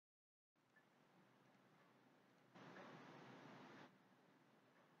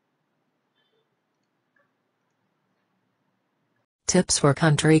Tips for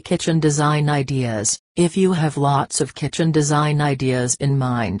country kitchen design ideas. If you have lots of kitchen design ideas in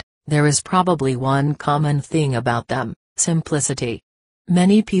mind, there is probably one common thing about them: simplicity.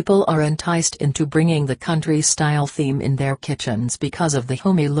 Many people are enticed into bringing the country-style theme in their kitchens because of the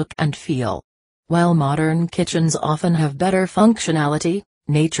homey look and feel. While modern kitchens often have better functionality,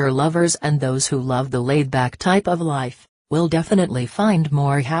 nature lovers and those who love the laid-back type of life will definitely find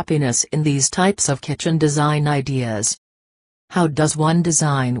more happiness in these types of kitchen design ideas. How does one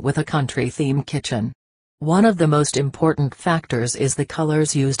design with a country-theme kitchen? One of the most important factors is the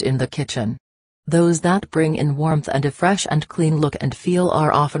colors used in the kitchen. Those that bring in warmth and a fresh and clean look and feel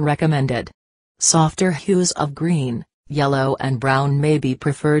are often recommended. Softer hues of green, yellow and brown may be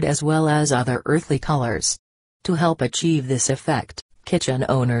preferred, as well as other earthly colors. To help achieve this effect, kitchen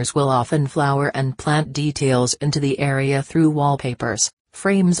owners will often flower and plant details into the area through wallpapers,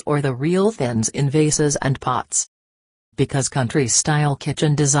 frames, or the real things in vases and pots. Because country-style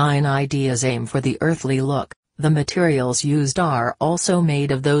kitchen design ideas aim for the earthly look, the materials used are also made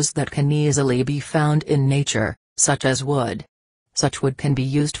of those that can easily be found in nature, such as wood. Such wood can be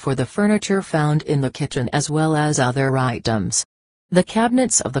used for the furniture found in the kitchen as well as other items. The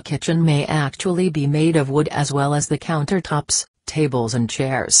cabinets of the kitchen may actually be made of wood, as well as the countertops, tables and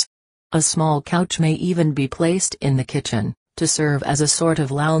chairs. A small couch may even be placed in the kitchen, to serve as a sort of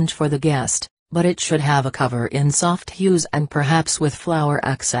lounge for the guest, but it should have a cover in soft hues and perhaps with flower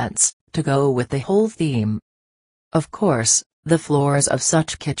accents, to go with the whole theme. Of course, the floors of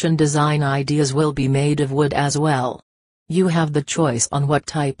such kitchen design ideas will be made of wood as well. You have the choice on what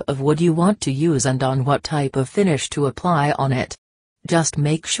type of wood you want to use and on what type of finish to apply on it. Just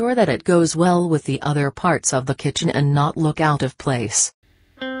make sure that it goes well with the other parts of the kitchen and not look out of place.